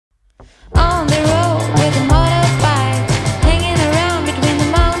On the road with a motorbike, hanging around between the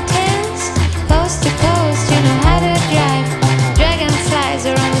mountains, coast to coast, you know how to drive. Dragonflies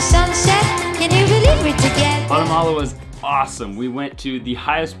around the sunset, can you believe we're together? Guatemala was awesome. We went to the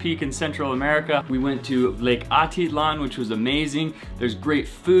highest peak in Central America. We went to Lake Atitlan, which was amazing. There's great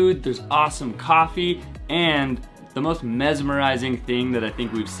food, there's awesome coffee, and the most mesmerizing thing that I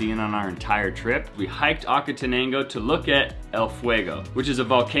think we've seen on our entire trip, we hiked Acatenango to look at El Fuego, which is a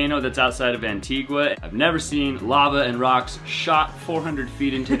volcano that's outside of Antigua. I've never seen lava and rocks shot 400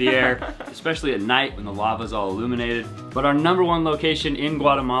 feet into the air, especially at night when the lava's all illuminated. But our #1 location in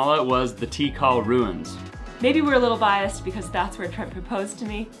Guatemala was the Tikal ruins. Maybe we're a little biased because that's where Trent proposed to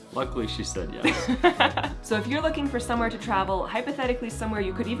me. Luckily she said yes. So if you're looking for somewhere to travel, hypothetically somewhere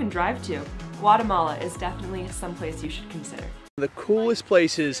you could even drive to, Guatemala is definitely someplace you should consider. The coolest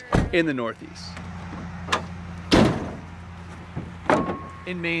places in the Northeast.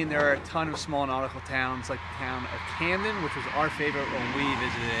 In Maine, there are a ton of small nautical towns like the town of Camden, which was our favorite when we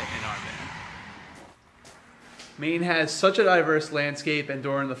visited it in our van. Maine has such a diverse landscape, and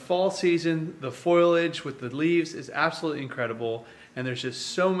during the fall season, the foliage with the leaves is absolutely incredible, and there's just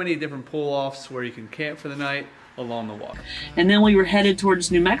so many different pull-offs where you can camp for the night along the water. And then we were headed towards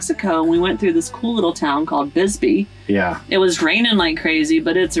New Mexico, and we went through this cool little town called Bisbee. Yeah. It was raining like crazy,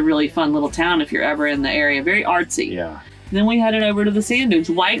 but it's a really fun little town if you're ever in the area. Very artsy. Yeah. Then we headed over to the sand dunes,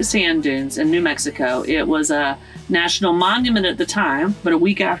 white sand dunes in New Mexico. It was a national monument at the time, but a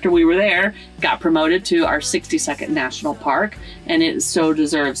week after we were there, got promoted to our 62nd national park, and it so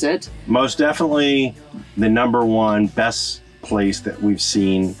deserves it. Most definitely the #1 best place that we've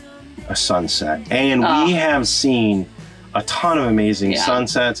seen a sunset. And we have seen a ton of amazing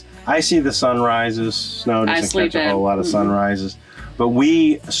sunsets. I see the sunrises. Snow doesn't catch a whole lot of sunrises. But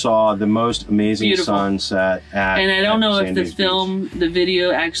we saw the most amazing sunset at And I don't know if the the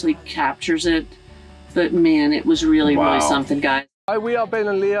video actually captures it, but man, it was really, really something, guys. Hi, we are Ben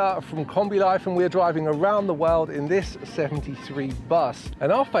and Leah from Combi Life, and we're driving around the world in this 73 bus.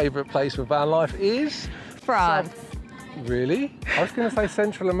 And our favourite place for van life is... France. Really? I was going to say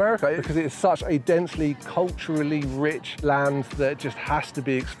Central America because it's such a densely, culturally rich land that just has to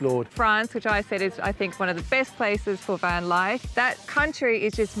be explored. France, which I said is, I think, one of the best places for van life. That country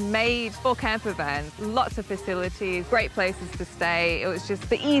is just made for camper vans. Lots of facilities, great places to stay. It was just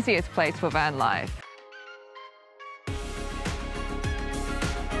the easiest place for van life.